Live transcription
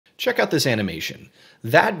Check out this animation.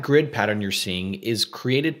 That grid pattern you're seeing is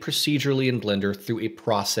created procedurally in Blender through a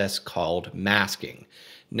process called masking.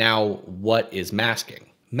 Now, what is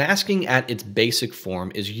masking? Masking at its basic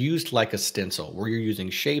form is used like a stencil, where you're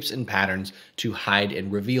using shapes and patterns to hide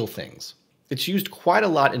and reveal things. It's used quite a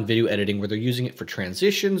lot in video editing where they're using it for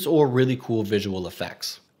transitions or really cool visual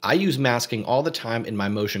effects. I use masking all the time in my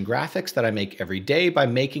motion graphics that I make every day by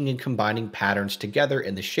making and combining patterns together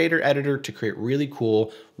in the shader editor to create really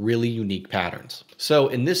cool, really unique patterns. So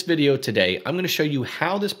in this video today, I'm going to show you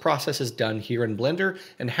how this process is done here in Blender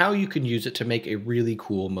and how you can use it to make a really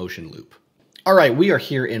cool motion loop. All right, we are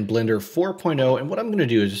here in Blender 4.0, and what I'm going to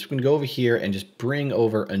do is just going to go over here and just bring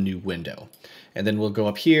over a new window. And then we'll go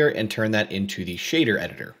up here and turn that into the shader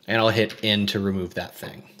editor. And I'll hit N to remove that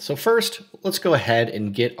thing. So first, let's go ahead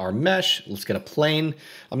and get our mesh. Let's get a plane.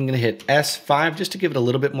 I'm gonna hit S5 just to give it a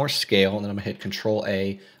little bit more scale. And then I'm gonna hit Control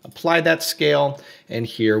A, apply that scale, and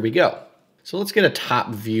here we go. So let's get a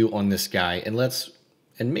top view on this guy,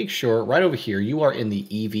 and make sure right over here, you are in the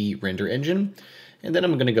Eevee render engine. And then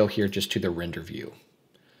I'm gonna go here just to the render view.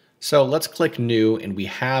 So let's click new and we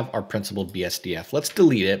have our principled BSDF. Let's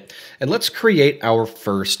delete it and let's create our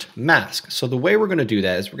first mask. So the way we're going to do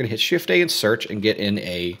that is we're going to hit Shift A and search and get in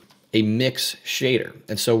a mix shader.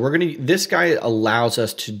 And so this guy allows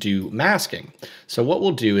us to do masking. So what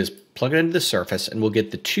we'll do is plug it into the surface and we'll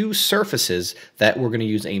get the two surfaces that we're going to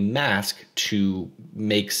use a mask to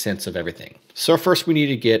make sense of everything. So first we need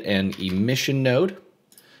to get an emission node.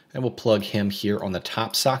 And we'll plug him here on the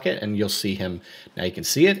top socket and you'll see him. Now you can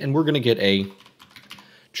see it, and we're gonna get a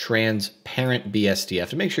transparent BSDF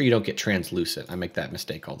to make sure you don't get translucent. I make that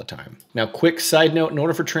mistake all the time. Now, quick side note, in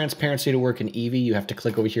order for transparency to work in Eevee, you have to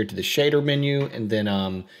click over here to the shader menu and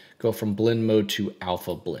then go from blend mode to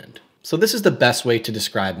alpha blend. So this is the best way to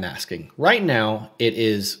describe masking. Right now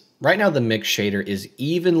the mix shader is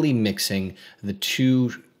evenly mixing the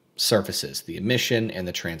two surfaces, the emission and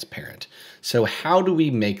the transparent. So how do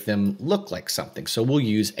we make them look like something? So we'll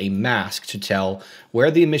use a mask to tell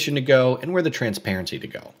where the emission to go and where the transparency to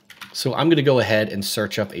go. So I'm going to go ahead and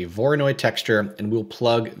search up a Voronoi texture and we'll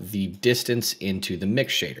plug the distance into the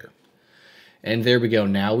mix shader. And there we go.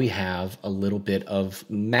 Now we have a little bit of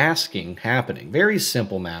masking happening. Very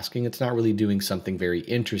simple masking. It's not really doing something very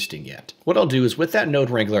interesting yet. What I'll do is with that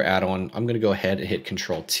Node Wrangler add-on, I'm going to go ahead and hit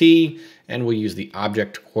Control T, and we'll use the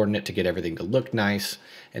object coordinate to get everything to look nice.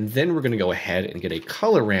 And then we're going to go ahead and get a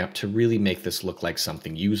color ramp to really make this look like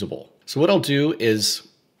something usable. So what I'll do is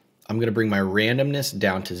I'm going to bring my randomness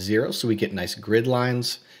down to 0 so we get nice grid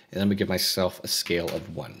lines, and then we give myself a scale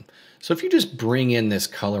of 1. So if you just bring in this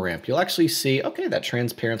color ramp, you'll actually see, okay, that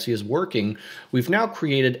transparency is working. We've now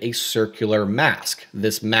created a circular mask.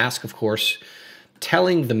 This mask, of course,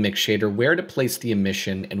 telling the mix shader where to place the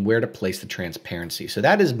emission and where to place the transparency. So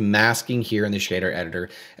that is masking here in the shader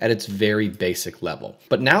editor at its very basic level.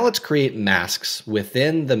 But now let's create masks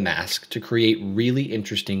within the mask to create really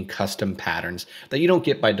interesting custom patterns that you don't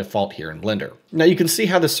get by default here in Blender. Now you can see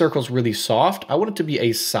how the circle's really soft. I want it to be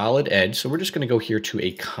a solid edge, so we're just going to go here to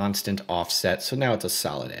a constant offset. So now it's a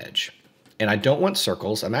solid edge. And I don't want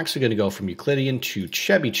circles. I'm actually going to go from Euclidean to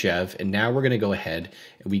Chebyshev, and now we're going to go ahead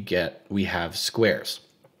and we have squares.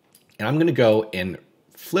 And I'm going to go and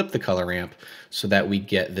flip the color ramp so that we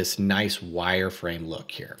get this nice wireframe look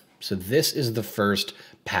here. So this is the first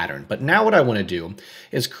pattern. But now what I want to do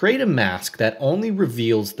is create a mask that only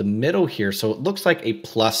reveals the middle here, so it looks like a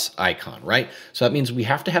plus icon, right? So that means we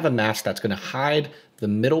have to have a mask that's going to hide the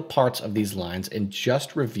middle parts of these lines and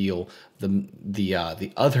just reveal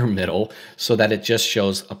the other middle so that it just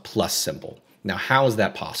shows a plus symbol. Now, how is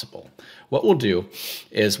that possible? What I'm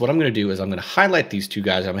going to do is I'm going to highlight these two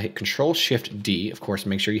guys. I'm going to hit Control-Shift-D. Of course,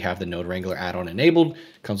 make sure you have the Node Wrangler add-on enabled.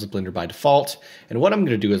 It comes with Blender by default. And what I'm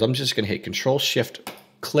going to do is I'm just going to hit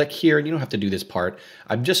Control-Shift-Click here. And you don't have to do this part.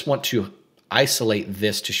 I just want to isolate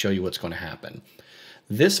this to show you what's going to happen.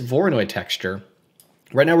 This Voronoi texture,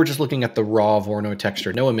 right now we're just looking at the raw Voronoi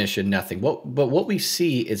texture, no emission, nothing. But what we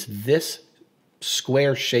see is this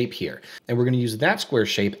square shape here, and we're going to use that square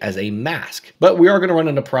shape as a mask. But we are going to run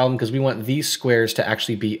into a problem because we want these squares to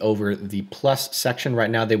actually be over the plus section. Right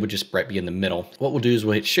now they would just be in the middle. What we'll do is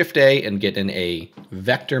we'll hit Shift A and get in a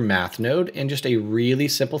vector math node, and just a really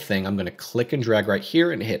simple thing. I'm going to click and drag right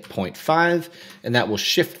here and hit 0.5, and that will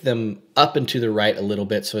shift them up and to the right a little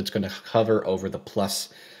bit, so it's going to hover over the plus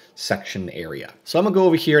section area. So I'm gonna go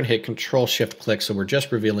over here and hit Control-Shift-Click, so we're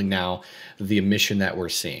just revealing now the emission that we're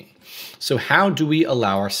seeing. So how do we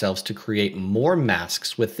allow ourselves to create more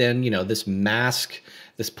masks within,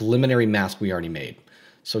 this preliminary mask we already made?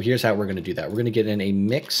 So here's how we're gonna do that. We're gonna get in a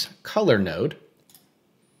mix color node,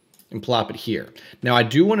 and plop it here. Now I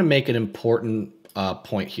do want to make an important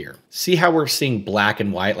point here. See how we're seeing black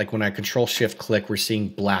and white? Like when I Control Shift click, we're seeing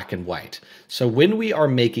black and white. So when we are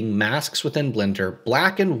making masks within Blender,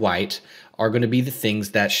 black and white are going to be the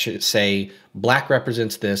things that should say black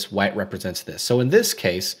represents this, white represents this. So in this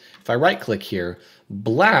case, if I right click here,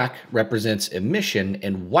 black represents emission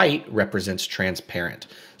and white represents transparent.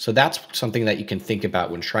 So that's something that you can think about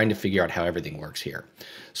when trying to figure out how everything works here.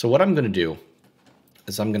 So what I'm going to do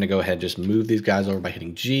is I'm going to go ahead and just move these guys over by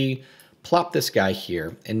hitting G, plop this guy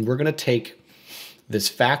here, and we're going to take this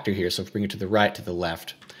factor here. So if we bring it to the right, to the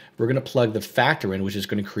left, we're going to plug the factor in, which is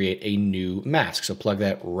going to create a new mask. So plug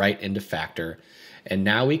that right into factor. And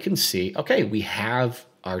now we can see, okay, we have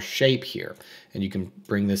our shape here. And you can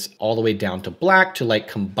bring this all the way down to black to like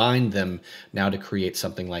combine them now to create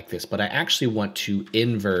something like this. But I actually want to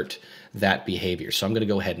invert that behavior. So I'm going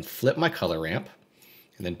to go ahead and flip my color ramp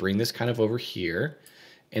and then bring this kind of over here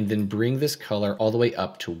and then bring this color all the way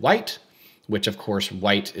up to white, which of course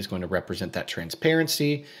white is going to represent that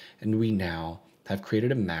transparency. And we now have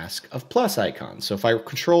created a mask of plus icons. So if I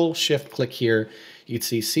Control Shift click here, you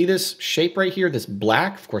can see this shape right here, this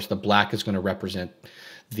black. Of course, the black is going to represent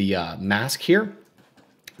the mask here.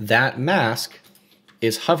 That mask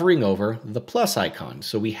is hovering over the plus icon.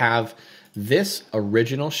 So we have this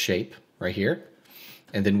original shape right here,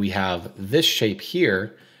 and then we have this shape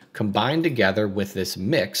here combined together with this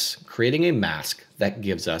mix, creating a mask that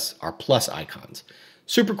gives us our plus icons.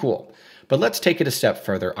 Super cool. But let's take it a step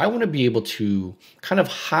further. I want to be able to kind of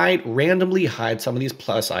randomly hide some of these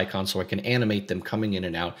plus icons so I can animate them coming in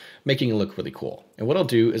and out, making it look really cool. And what I'll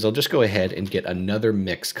do is I'll just go ahead and get another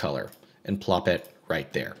mix color and plop it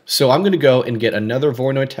right there. So I'm going to go and get another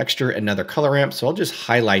Voronoi texture, another color ramp. So I'll just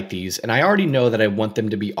highlight these. And I already know that I want them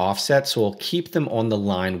to be offset, so I'll keep them on the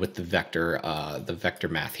line with the vector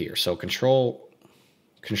math here. So Control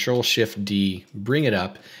Shift D, bring it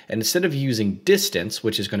up. And instead of using distance,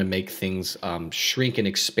 which is going to make things shrink and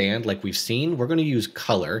expand like we've seen, we're going to use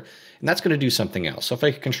color, and that's going to do something else. So if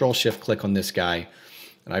I Control Shift click on this guy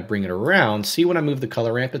and I bring it around, see when I move the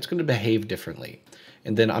color ramp, it's going to behave differently.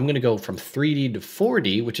 And then I'm going to go from 3D to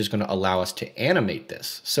 4D, which is going to allow us to animate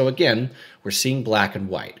this. So again, we're seeing black and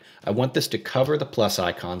white. I want this to cover the plus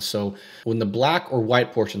icons. So when the black or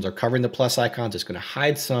white portions are covering the plus icons, it's going to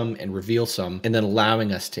hide some and reveal some, and then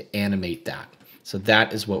allowing us to animate that. So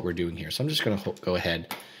that is what we're doing here. So I'm just going to go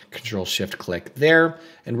ahead, Control Shift click there,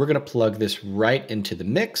 and we're going to plug this right into the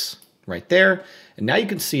mix right there. And now you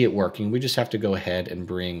can see it working. We just have to go ahead and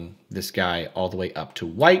bring this guy all the way up to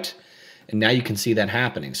white. And now you can see that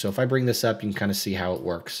happening. So if I bring this up, you can kind of see how it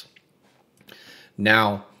works.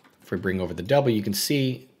 Now, if we bring over the double, you can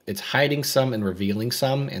see it's hiding some and revealing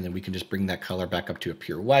some. And then we can just bring that color back up to a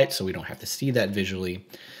pure white so we don't have to see that visually.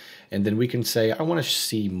 And then we can say, I want to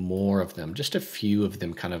see more of them, just a few of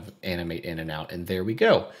them kind of animate in and out. And there we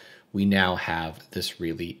go. We now have this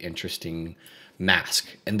really interesting mask.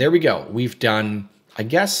 And there we go. We've done, I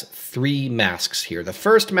guess, 3 masks here. The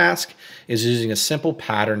first mask is using a simple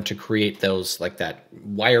pattern to create those, like that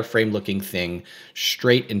wireframe looking thing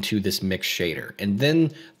straight into this mix shader. And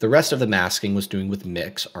then the rest of the masking was doing with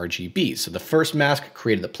mix RGB. So the first mask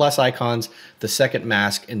created the plus icons. The second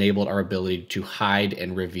mask enabled our ability to hide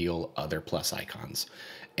and reveal other plus icons.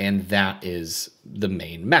 And that is the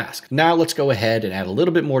main mask. Now let's go ahead and add a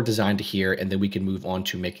little bit more design to here, and then we can move on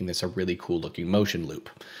to making this a really cool looking motion loop.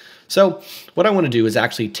 So what I want to do is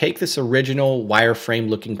actually take this original wireframe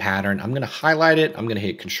looking pattern. I'm going to highlight it. I'm going to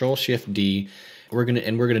hit Control Shift D. We're going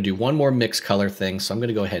to do one more mix color thing. So I'm going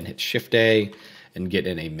to go ahead and hit Shift A and get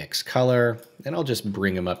in a mix color. And I'll just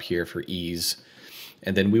bring them up here for ease.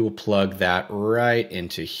 And then we will plug that right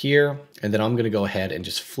into here. And then I'm going to go ahead and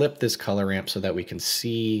just flip this color ramp so that we can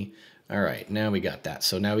see. All right, now we got that.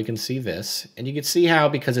 So now we can see this, and you can see how,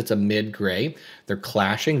 because it's a mid gray, they're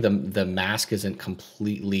clashing. The mask isn't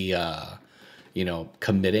completely,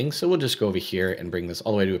 committing. So we'll just go over here and bring this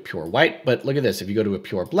all the way to a pure white. But look at this. If you go to a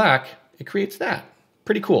pure black, it creates that.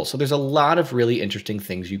 Pretty cool. So there's a lot of really interesting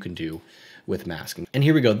things you can do with masking. And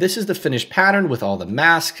here we go. This is the finished pattern with all the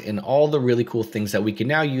masks and all the really cool things that we can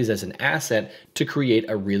now use as an asset to create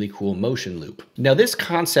a really cool motion loop. Now, this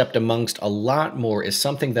concept, amongst a lot more, is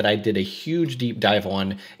something that I did a huge deep dive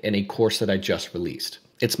on in a course that I just released.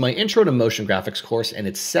 It's my Intro to Motion Graphics course, and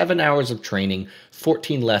it's 7 hours of training,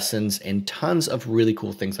 14 lessons, and tons of really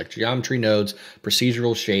cool things like geometry nodes,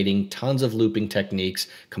 procedural shading, tons of looping techniques,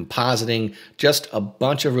 compositing, just a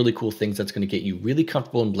bunch of really cool things that's going to get you really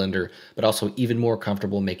comfortable in Blender, but also even more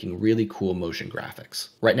comfortable making really cool motion graphics.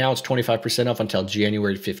 Right now, it's 25% off until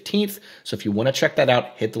January 15th, so if you want to check that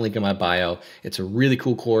out, hit the link in my bio. It's a really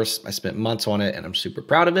cool course. I spent months on it, and I'm super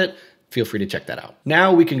proud of it. feel free to check that out.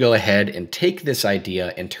 Now we can go ahead and take this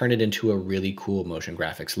idea and turn it into a really cool motion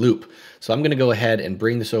graphics loop. So I'm gonna go ahead and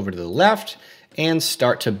bring this over to the left and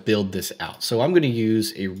start to build this out. So I'm gonna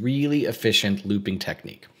use a really efficient looping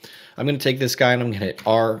technique. I'm gonna take this guy and I'm gonna hit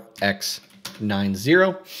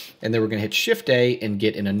RX90, and then we're gonna hit Shift A and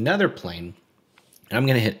get in another plane. And I'm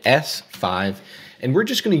gonna hit S5, and we're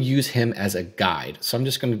just gonna use him as a guide. So I'm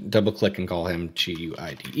just gonna double click and call him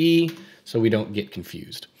GUIDE so we don't get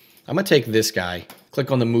confused. I'm gonna take this guy,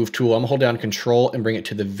 click on the move tool, I'm gonna hold down Control and bring it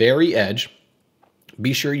to the very edge.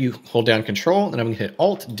 Be sure you hold down Control, and I'm gonna hit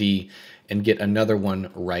Alt D and get another one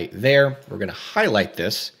right there. We're gonna highlight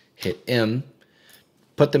this, hit M,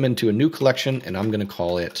 put them into a new collection, and I'm gonna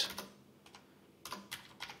call it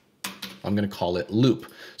loop.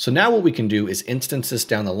 So now what we can do is instance this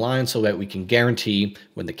down the line so that we can guarantee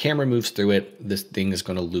when the camera moves through it, this thing is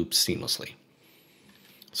gonna loop seamlessly.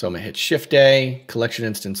 So I'm gonna hit Shift A, collection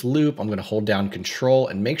instance loop. I'm gonna hold down Control,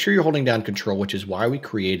 and make sure you're holding down Control, which is why we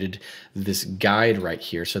created this guide right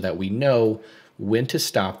here so that we know when to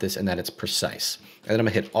stop this and that it's precise. And then I'm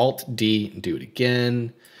gonna hit Alt D and do it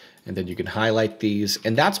again. And then you can highlight these.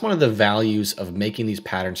 And that's one of the values of making these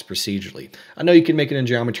patterns procedurally. I know you can make it in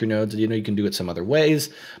geometry nodes, you know you can do it some other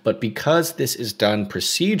ways, but because this is done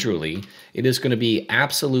procedurally, it is gonna be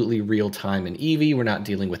absolutely real time in Eevee. We're not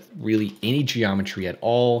dealing with really any geometry at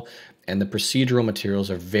all. And the procedural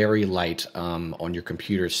materials are very light on your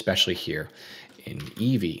computer, especially here in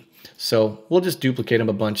Eevee. So we'll just duplicate them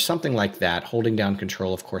a bunch, something like that, holding down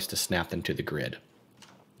Control, of course, to snap them to the grid.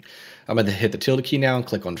 I'm going to hit the tilde key now and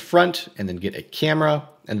click on front, and then get a camera,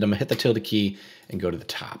 and then I'm going to hit the tilde key and go to the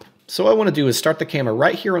top. So what I want to do is start the camera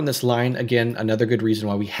right here on this line. Again, another good reason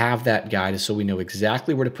why we have that guide is so we know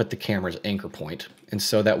exactly where to put the camera's anchor point, and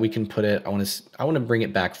so that we can put it, I want to bring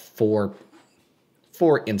it back four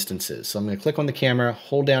instances. So I'm going to click on the camera,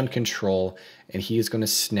 hold down Control, and he is going to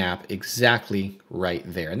snap exactly right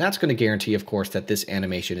there. And that's going to guarantee, of course, that this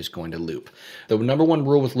animation is going to loop. The number one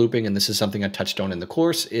rule with looping, and this is something I touched on in the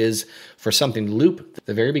course, is for something to loop,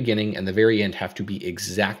 the very beginning and the very end have to be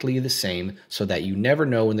exactly the same so that you never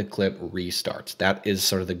know when the clip restarts. That is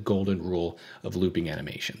sort of the golden rule of looping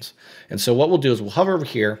animations. And so what we'll do is we'll hover over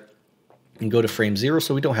here and go to frame 0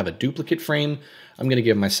 so we don't have a duplicate frame. I'm going to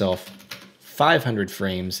give myself 500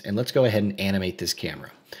 frames, and let's go ahead and animate this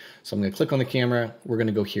camera. So I'm going to click on the camera. We're going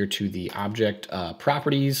to go here to the object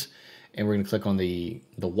properties, and we're going to click on the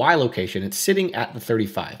Y location. It's sitting at the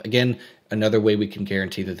 35. Again, another way we can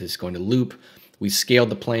guarantee that this is going to loop. We scaled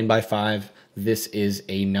the plane by 5. This is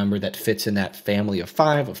a number that fits in that family of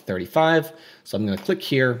 5 of 35. So I'm going to click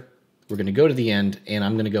here. We're going to go to the end, and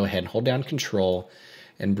I'm going to go ahead and hold down Control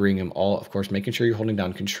and bring them all, of course, making sure you're holding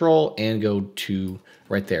down Control, and go to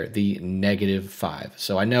right there, the -5.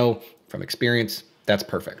 So I know from experience, that's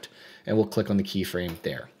perfect. And we'll click on the keyframe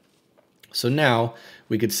there. So now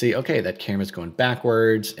we could see, okay, that camera's going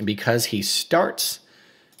backwards, and because he starts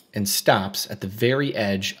and stops at the very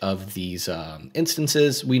edge of these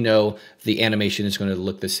instances, we know the animation is going to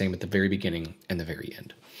look the same at the very beginning and the very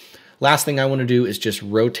end. Last thing I want to do is just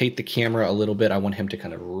rotate the camera a little bit. I want him to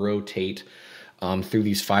kind of rotate through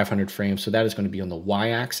these 500 frames. So that is going to be on the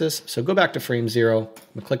Y-axis. So go back to frame 0, I'm going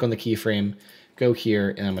to click on the keyframe, go here,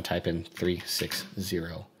 and I'm going to type in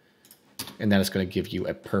 360. And that is going to give you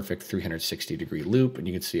a perfect 360-degree loop. And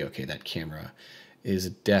you can see, okay, that camera is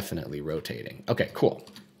definitely rotating. Okay, cool.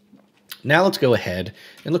 Now let's go ahead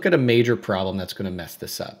and look at a major problem that's going to mess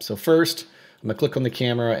this up. So first, I'm going to click on the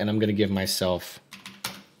camera, and I'm going to give myself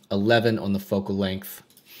 11 on the focal length.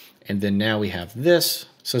 And then now we have this.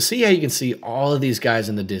 So see how you can see all of these guys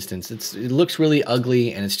in the distance. It looks really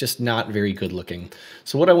ugly, and it's just not very good looking.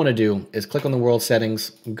 So what I want to do is click on the world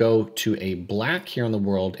settings, go to a black here on the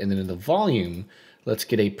world, and then in the volume, let's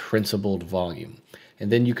get a principled volume.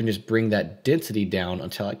 And then you can just bring that density down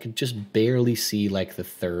until I could just barely see like the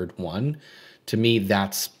third one. To me,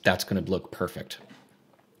 that's going to look perfect.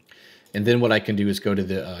 And then what I can do is go to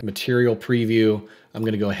the material preview. I'm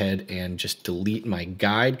going to go ahead and just delete my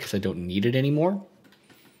guide because I don't need it anymore.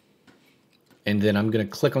 And then I'm going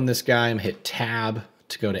to click on this guy and hit tab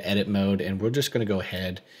to go to edit mode. And we're just going to go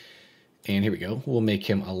ahead, and here we go. We'll make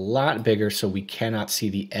him a lot bigger so we cannot see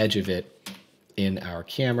the edge of it in our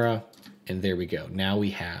camera. And there we go. Now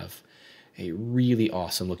we have a really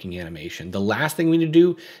awesome looking animation. The last thing we need to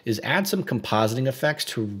do is add some compositing effects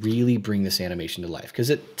to really bring this animation to life,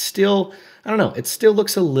 because it still, I don't know, it still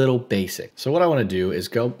looks a little basic. So what I want to do is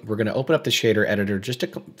we're going to open up the shader editor just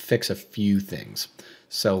to fix a few things.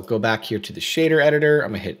 So go back here to the shader editor. I'm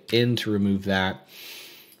going to hit N to remove that.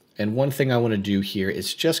 And one thing I want to do here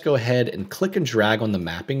is just go ahead and click and drag on the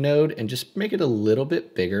mapping node and just make it a little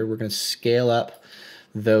bit bigger. We're going to scale up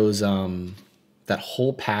those that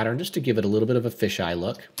whole pattern just to give it a little bit of a fisheye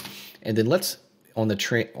look. And then let's on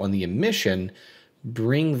the emission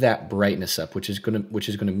bring that brightness up, which is going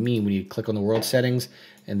to mean we need to click on the world settings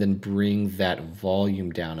and then bring that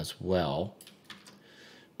volume down as well.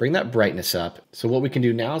 Bring that brightness up. So what we can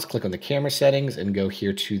do now is click on the camera settings and go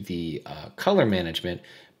here to the color management.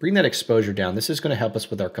 Bring that exposure down. This is going to help us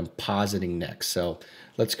with our compositing next. So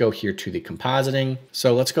let's go here to the compositing.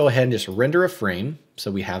 So let's go ahead and just render a frame. So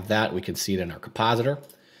we have that. We can see it in our compositor.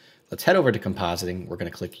 Let's head over to compositing. We're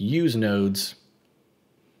going to click use nodes.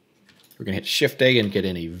 We're going to hit Shift A and get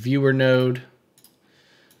in a viewer node.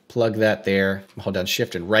 Plug that there. Hold down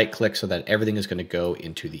Shift and right click so that everything is going to go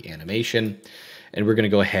into the animation. And we're going to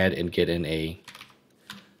go ahead and get in a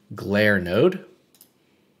glare node.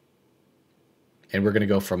 And we're going to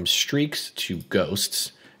go from streaks to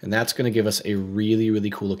ghosts. And that's going to give us a really, really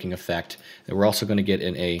cool looking effect. And we're also going to get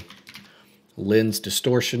in a lens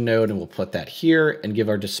distortion node, and we'll put that here and give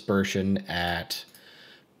our dispersion at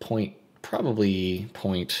probably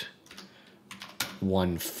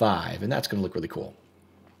 0.15. And that's going to look really cool.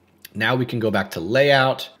 Now we can go back to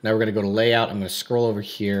layout. Now we're going to go to layout. I'm going to scroll over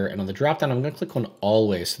here, and on the drop down, I'm going to click on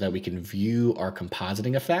always so that we can view our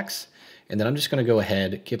compositing effects. And then I'm just going to go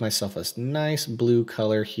ahead, give myself a nice blue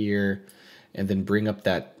color here, and then bring up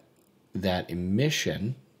that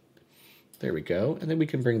emission. There we go. And then we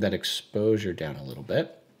can bring that exposure down a little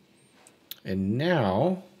bit. And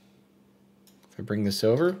now, if I bring this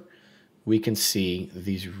over, we can see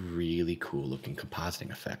these really cool looking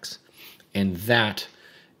compositing effects. And that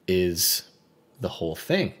is the whole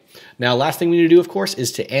thing. Now, last thing we need to do, of course,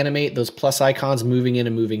 is to animate those plus icons moving in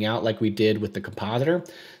and moving out like we did with the compositor.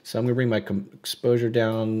 So I'm going to bring my exposure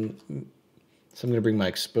down. So I'm going to bring my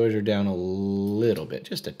exposure down a little bit,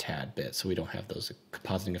 just a tad bit, so we don't have those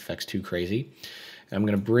compositing effects too crazy. And I'm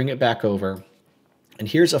going to bring it back over. And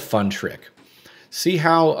here's a fun trick. See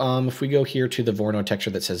how if we go here to the Vorno texture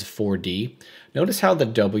that says 4D, notice how the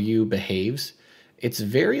W behaves. It's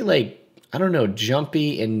very like, I don't know,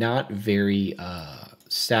 jumpy and not very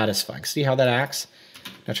satisfying. See how that acts?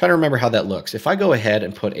 Now try to remember how that looks. If I go ahead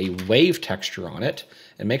and put a wave texture on it,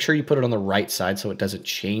 and make sure you put it on the right side so it doesn't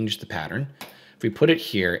change the pattern. If we put it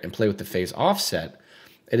here and play with the phase offset,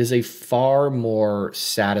 it is a far more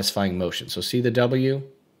satisfying motion. So see the W?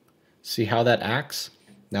 See how that acts?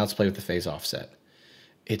 Now let's play with the phase offset.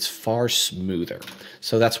 It's far smoother.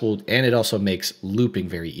 So and it also makes looping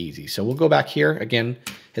very easy. So we'll go back here again,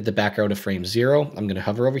 hit the back arrow to frame 0. I'm going to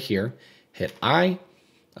hover over here, hit I.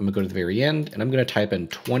 I'm going to go to the very end, and I'm going to type in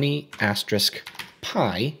 20 asterisk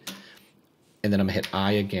pi, and then I'm going to hit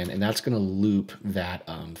I again, and that's going to loop that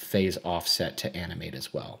phase offset to animate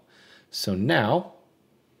as well. So now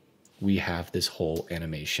we have this whole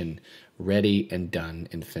animation ready and done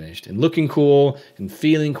and finished and looking cool and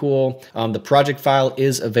feeling cool. The project file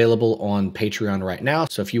is available on Patreon right now.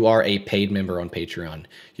 So if you are a paid member on Patreon,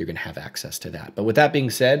 you're going to have access to that. But with that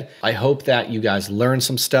being said, I hope that you guys learned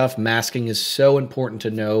some stuff. Masking is so important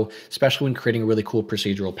to know, especially when creating really cool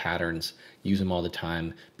procedural patterns. Use them all the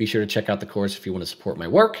time. Be sure to check out the course if you want to support my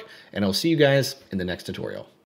work, and I'll see you guys in the next tutorial.